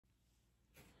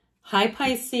Hi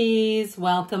Pisces,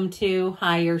 welcome to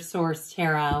Higher Source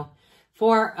Tarot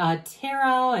for a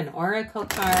tarot and oracle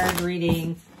card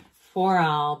reading for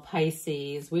all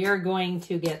Pisces. We are going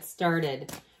to get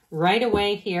started right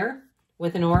away here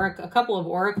with a couple of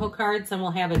oracle cards, and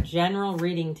we'll have a general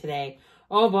reading today.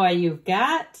 Oh boy, you've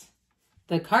got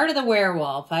the card of the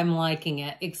werewolf. I'm liking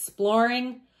it.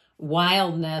 Exploring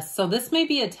wildness. So this may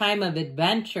be a time of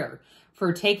adventure,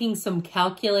 for taking some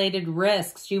calculated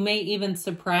risks. You may even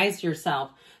surprise yourself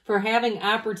for having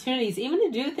opportunities, even to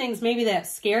do things maybe that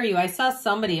scare you. I saw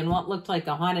somebody in what looked like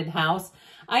a haunted house.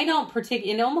 I don't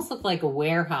particularly, it almost looked like a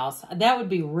warehouse. That would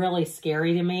be really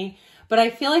scary to me. But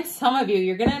I feel like some of you,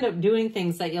 you're going to end up doing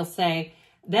things that you'll say,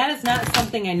 that is not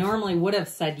something I normally would have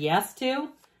said yes to.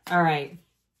 All right.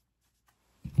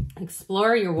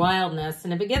 Explore your wildness.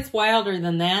 And if it gets wilder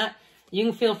than that, you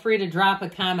can feel free to drop a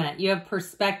comment. You have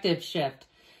perspective shift.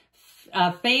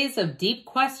 A phase of deep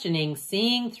questioning,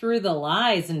 seeing through the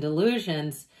lies and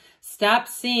delusions. Stop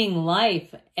seeing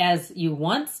life as you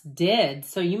once did.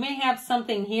 So you may have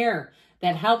something here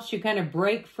that helps you kind of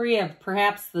break free of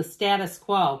perhaps the status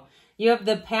quo. You have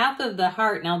the path of the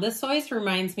heart. Now, this always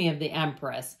reminds me of the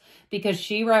Empress because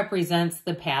she represents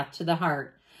the path to the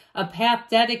heart. A path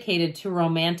dedicated to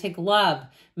romantic love.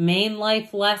 Main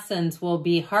life lessons will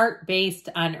be heart-based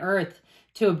on earth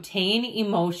to obtain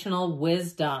emotional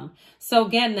wisdom. So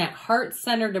again, that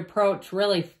heart-centered approach,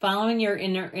 really following your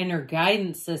inner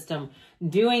guidance system,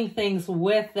 doing things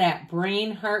with that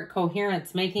brain-heart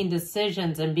coherence, making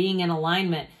decisions and being in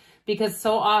alignment. Because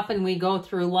so often we go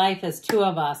through life as two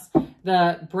of us.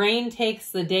 The brain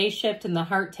takes the day shift and the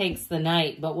heart takes the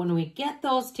night. But when we get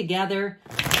those together,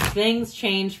 things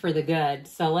change for the good.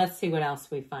 So let's see what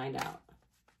else we find out.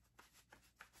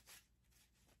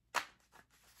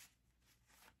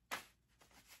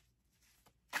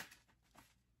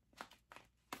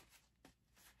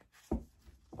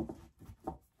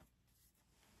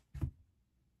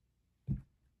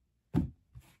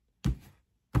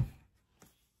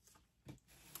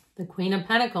 The Queen of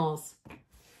Pentacles,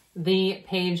 the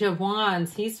Page of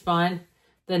Wands, he's fun.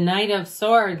 The Knight of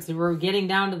Swords, we're getting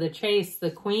down to the chase.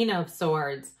 The Queen of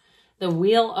Swords, the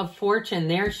Wheel of Fortune,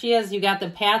 there she is. You got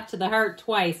the path to the heart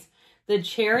twice. The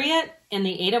Chariot and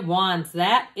the Eight of Wands,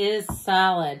 that is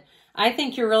solid. I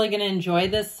think you're really going to enjoy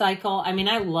this cycle. I mean,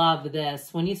 I love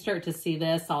this. When you start to see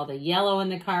this, all the yellow in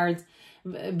the cards,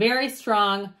 very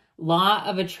strong. Law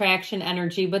of attraction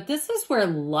energy, but this is where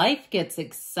life gets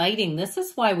exciting. This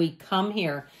is why we come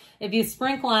here. If you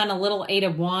sprinkle on a little Eight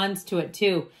of Wands to it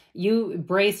too, you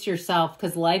brace yourself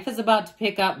because life is about to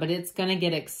pick up, but it's going to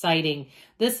get exciting.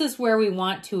 This is where we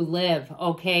want to live,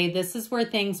 okay? This is where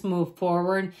things move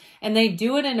forward, and they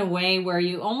do it in a way where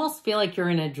you almost feel like you're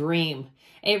in a dream.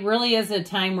 It really is a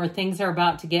time where things are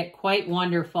about to get quite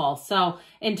wonderful. So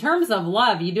in terms of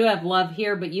love, you do have love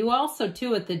here, but you also too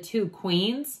with the two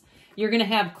queens, you're going to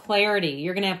have clarity.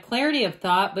 You're going to have clarity of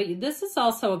thought, but this is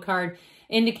also a card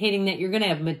indicating that you're going to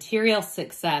have material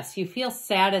success. You feel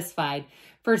satisfied.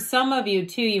 For some of you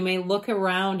too, you may look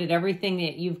around at everything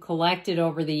that you've collected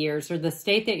over the years or the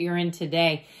state that you're in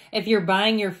today. If you're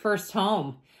buying your first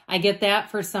home, I get that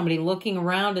for somebody looking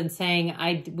around and saying,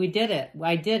 we did it.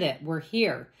 I did it. We're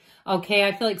here. Okay,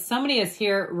 I feel like somebody is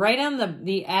here right on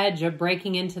the edge of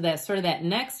breaking into that sort of that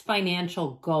next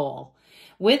financial goal.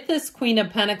 With this Queen of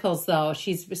Pentacles, though,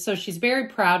 she's very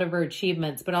proud of her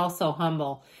achievements, but also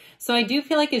humble. So I do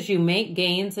feel like as you make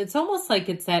gains, it's almost like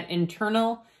it's that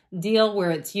internal deal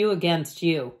where it's you against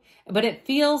you. But it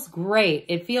feels great.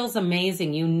 It feels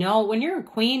amazing. You know, when you're a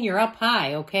queen, you're up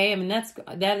high, okay? I mean,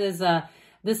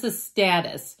 this is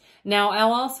status. Now,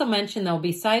 I'll also mention, though,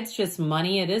 besides just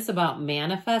money, it is about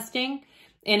manifesting.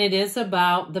 And it is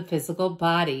about the physical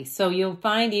body. So you'll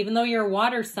find, even though you're a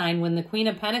water sign, when the Queen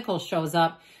of Pentacles shows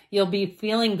up, you'll be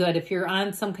feeling good. If you're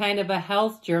on some kind of a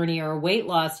health journey or a weight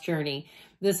loss journey,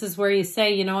 this is where you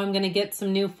say, you know, I'm going to get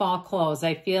some new fall clothes.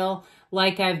 I feel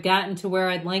like I've gotten to where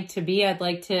I'd like to be.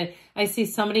 I see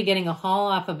somebody getting a haul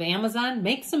off of Amazon.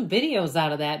 Make some videos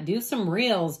out of that. Do some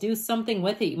reels. Do something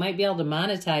with it. You might be able to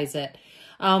monetize it.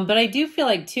 But I do feel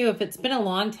like, too, if it's been a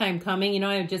long time coming, you know,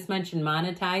 I just mentioned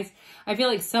monetize. I feel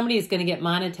like somebody is going to get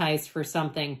monetized for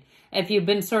something. If you've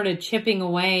been sort of chipping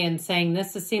away and saying,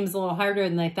 this seems a little harder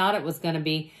than they thought it was going to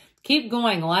be, keep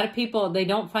going. A lot of people, they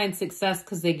don't find success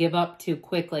because they give up too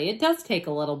quickly. It does take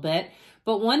a little bit.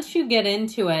 But once you get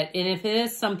into it, and if it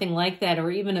is something like that,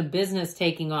 or even a business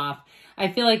taking off, I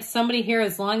feel like somebody here,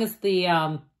 as long as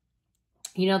the,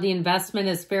 the investment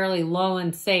is fairly low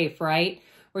and safe, right?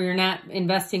 Where you're not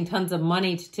investing tons of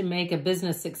money to make a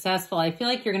business successful, I feel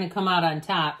like you're going to come out on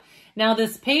top. Now,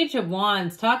 this Page of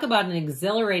Wands, talk about an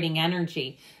exhilarating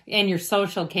energy in your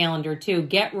social calendar too.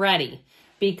 Get ready.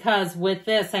 Because with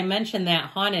this, I mentioned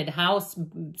that haunted house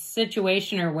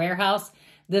situation or warehouse.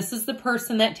 This is the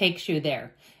person that takes you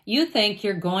there. You think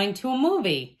you're going to a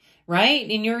movie, right?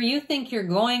 And you think you're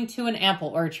going to an apple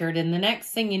orchard, and the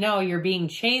next thing you know, you're being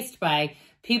chased by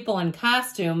people in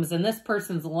costumes, and this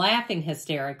person's laughing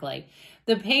hysterically.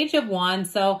 The Page of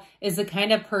Wands, though, is the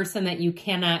kind of person that you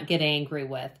cannot get angry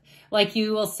with. Like,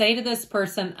 you will say to this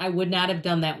person, I would not have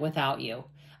done that without you.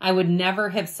 I would never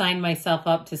have signed myself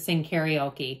up to sing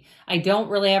karaoke. I don't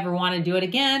really ever want to do it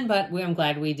again, but I'm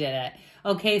glad we did it.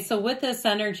 Okay, so with this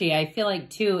energy, I feel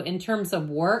like, too, in terms of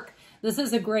work, this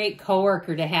is a great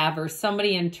coworker to have, or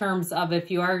somebody in terms of if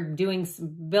you are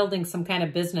building some kind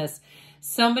of business,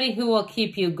 somebody who will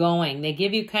keep you going. They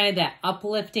give you kind of that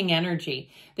uplifting energy.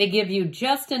 They give you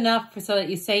just enough so that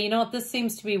you say, you know what, this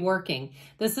seems to be working.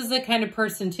 This is the kind of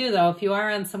person too, though, if you are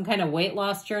on some kind of weight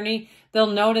loss journey, they'll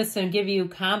notice and give you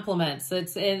compliments.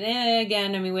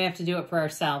 Again, I mean, we have to do it for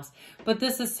ourselves. But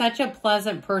this is such a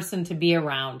pleasant person to be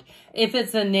around. If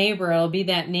it's a neighbor, it'll be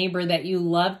that neighbor that you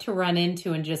love to run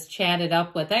into and just chat it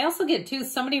up with. I also get, too,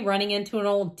 somebody running into an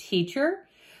old teacher.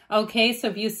 Okay, so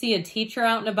if you see a teacher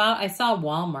out and about, I saw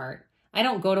Walmart. I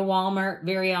don't go to Walmart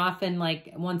very often,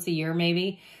 like once a year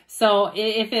maybe. So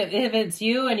if it's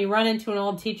you and you run into an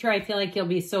old teacher, I feel like you'll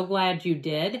be so glad you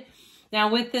did. Now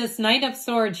with this Knight of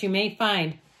Swords, you may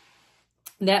find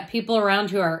that people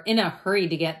around you are in a hurry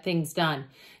to get things done.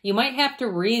 You might have to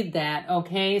read that,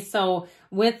 okay? So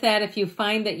with that, if you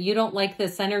find that you don't like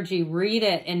this energy, read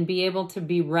it and be able to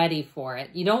be ready for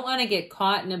it. You don't want to get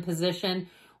caught in a position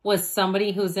with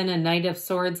somebody who's in a Knight of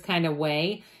Swords kind of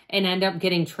way and end up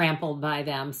getting trampled by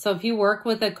them. So if you work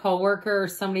with a coworker or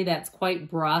somebody that's quite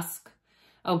brusque,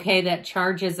 okay, that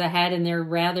charges ahead and they're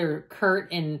rather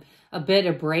curt and a bit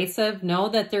abrasive, know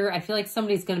that I feel like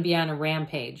somebody's going to be on a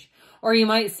rampage. Or you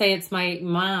might say it's my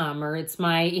mom or it's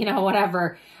my,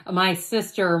 whatever, my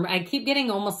sister. I keep getting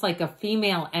almost like a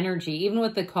female energy, even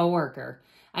with the coworker.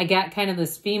 I got kind of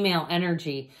this female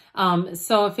energy.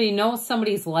 So if you know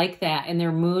somebody's like that and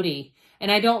they're moody, and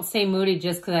I don't say moody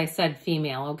just because I said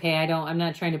female, okay? I'm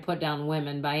not trying to put down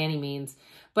women by any means.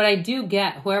 But I do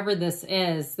get whoever this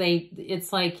is,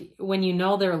 it's like when you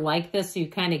know they're like this, you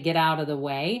kind of get out of the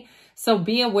way. So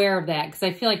be aware of that, because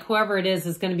I feel like whoever it is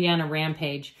going to be on a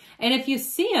rampage. And if you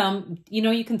see them,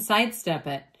 you can sidestep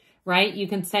it, right? You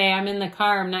can say, I'm in the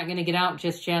car, I'm not going to get out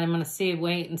just yet. I'm going to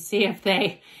wait and see if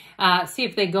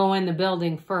they go in the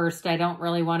building first. I don't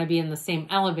really want to be in the same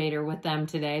elevator with them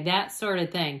today, that sort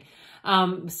of thing.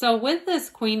 So with this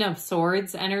Queen of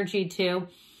Swords energy too,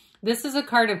 this is a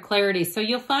card of clarity. So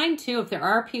you'll find too, if there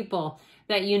are people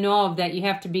that you know of that you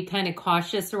have to be kind of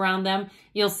cautious around them,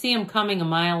 you'll see them coming a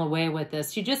mile away with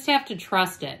this. You just have to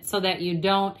trust it so that you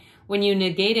don't, when you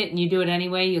negate it and you do it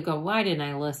anyway, you go, why didn't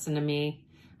I listen to me?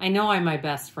 I know I'm my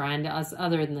best friend,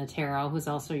 other than the tarot, who's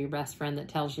also your best friend that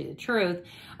tells you the truth.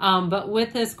 But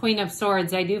with this Queen of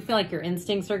Swords, I do feel like your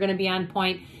instincts are going to be on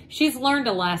point. She's learned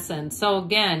a lesson. So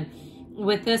again,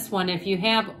 with this one, if you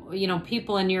have,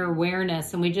 people in your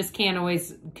awareness, and we just can't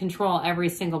always control every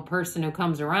single person who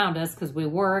comes around us because we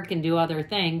work and do other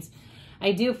things.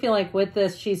 I do feel like with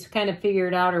this, she's kind of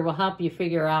figured out, or will help you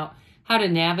figure out how to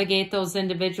navigate those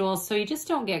individuals so you just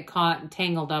don't get caught and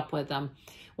tangled up with them.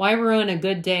 Why ruin a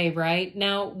good day, right?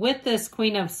 Now, with this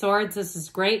Queen of Swords, this is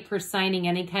great for signing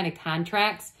any kind of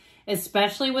contracts,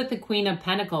 especially with the Queen of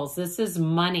Pentacles. This is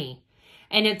money.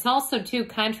 And it's also, too,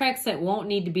 contracts that won't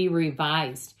need to be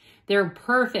revised. They're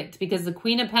perfect because the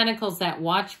Queen of Pentacles, that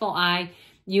watchful eye,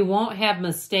 you won't have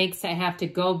mistakes that have to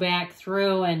go back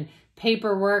through and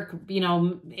paperwork,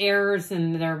 errors,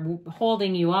 and they're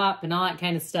holding you up and all that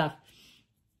kind of stuff.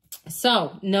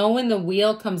 So know when the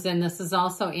wheel comes in, this is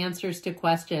also answers to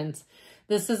questions.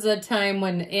 This is a time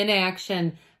when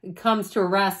inaction comes to a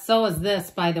rest. So is this,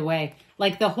 by the way.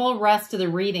 Like the whole rest of the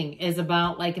reading is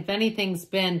about, like, if anything's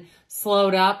been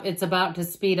slowed up, it's about to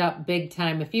speed up big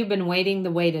time. If you've been waiting,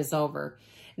 the wait is over.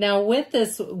 Now, with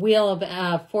this Wheel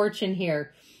of Fortune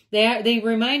here, they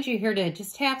remind you here to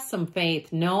just have some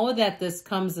faith. Know that this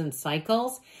comes in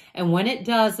cycles. And when it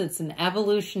does, it's an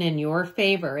evolution in your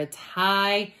favor. It's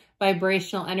high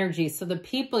vibrational energy. So the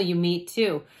people you meet,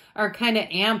 too, are kind of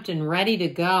amped and ready to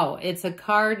go. It's a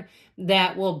card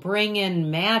that will bring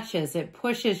in matches. It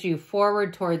pushes you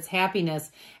forward towards happiness.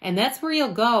 And that's where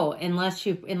you'll go unless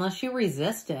you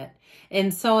resist it.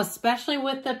 And so especially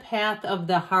with the path of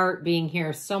the heart being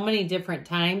here so many different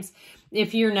times,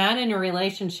 if you're not in a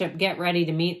relationship, get ready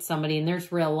to meet somebody. And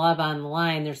there's real love on the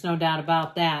line. There's no doubt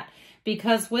about that.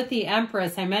 Because with the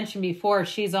Empress, I mentioned before,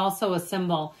 she's also a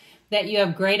symbol that you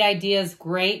have great ideas,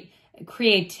 great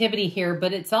creativity here,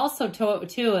 but it's also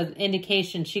too an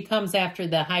indication, she comes after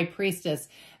the High Priestess,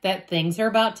 that things are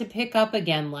about to pick up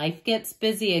again. Life gets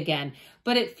busy again,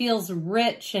 but it feels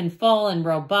rich and full and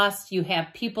robust. You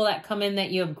have people that come in that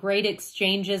you have great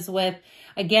exchanges with.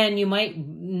 Again, you might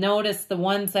notice the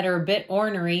ones that are a bit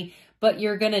ornery, but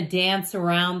you're going to dance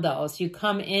around those. You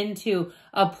come into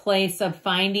a place of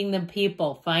finding the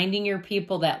people, finding your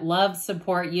people that love,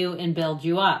 support you, and build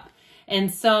you up.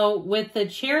 And so with the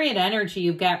Chariot energy,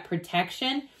 you've got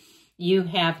protection, you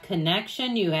have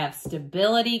connection, you have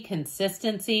stability,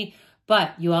 consistency,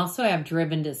 but you also have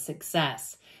driven to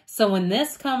success. So when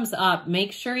this comes up,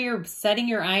 make sure you're setting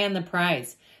your eye on the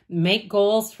prize. Make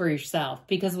goals for yourself,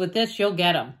 because with this, you'll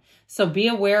get them. So be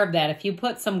aware of that. If you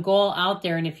put some goal out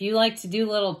there, and if you like to do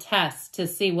little tests to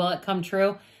see, will it come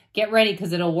true? Get ready,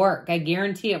 because it'll work. I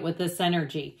guarantee it with this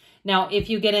energy. Now, if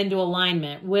you get into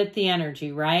alignment with the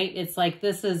energy, right? It's like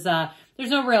this is, there's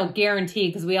no real guarantee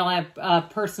because we all have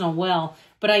personal will.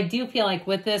 But I do feel like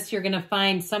with this, you're going to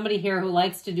find somebody here who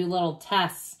likes to do little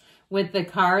tests with the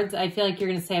cards. I feel like you're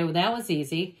going to say, well, that was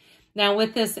easy. Now,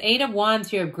 with this Eight of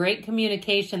Wands, you have great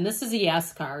communication. This is a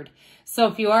yes card. So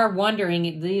if you are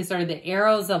wondering, these are the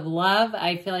arrows of love.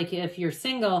 I feel like if you're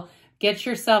single, get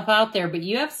yourself out there. But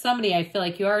you have somebody, I feel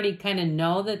like you already kind of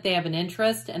know that they have an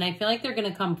interest. And I feel like they're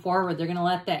going to come forward. They're going to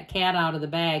let that cat out of the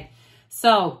bag.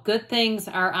 So good things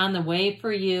are on the way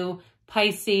for you,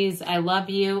 Pisces. I love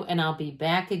you, and I'll be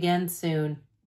back again soon.